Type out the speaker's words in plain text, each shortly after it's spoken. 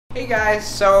Hey guys,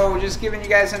 so just giving you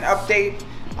guys an update.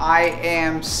 I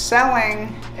am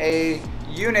selling a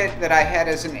unit that I had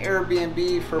as an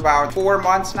Airbnb for about 4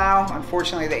 months now.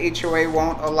 Unfortunately, the HOA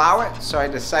won't allow it, so I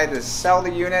decided to sell the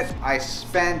unit. I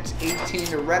spent 18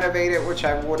 to renovate it, which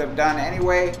I would have done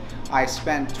anyway. I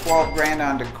spent 12 grand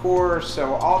on decor,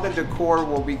 so all the decor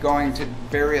will be going to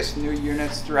various new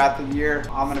units throughout the year.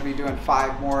 I'm gonna be doing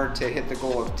 5 more to hit the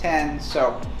goal of 10.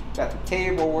 So got the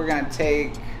table, we're gonna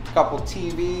take a couple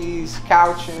TVs,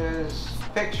 couches,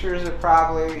 pictures are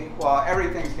probably, well,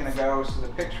 everything's gonna go, so the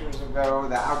pictures will go,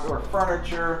 the outdoor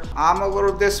furniture. I'm a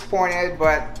little disappointed,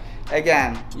 but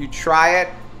again, you try it,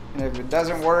 and if it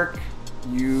doesn't work,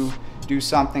 you do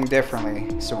something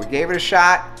differently. So we gave it a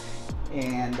shot,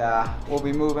 and we'll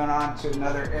be moving on to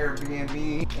another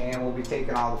Airbnb, and we'll be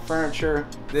taking all the furniture.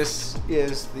 This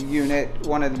is the unit,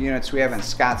 one of the units we have in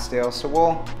Scottsdale.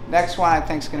 So next one I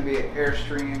think is gonna be an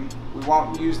Airstream. We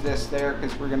won't use this there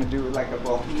because we're gonna do like a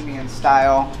bohemian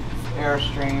style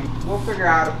Airstream. We'll figure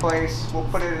out a place. We'll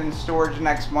put it in storage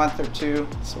next month or two.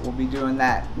 So we'll be doing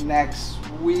that next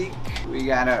week. We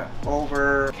got a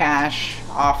over cash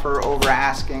offer, over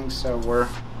asking, so we're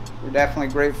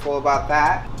definitely grateful about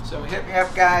that. So hit me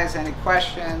up, guys, any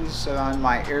questions on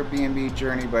my Airbnb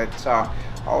journey, but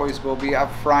always will be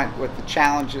upfront with the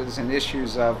challenges and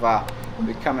issues of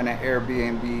becoming an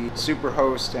Airbnb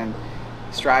superhost and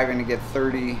striving to get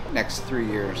 30 next 3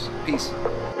 years. Peace.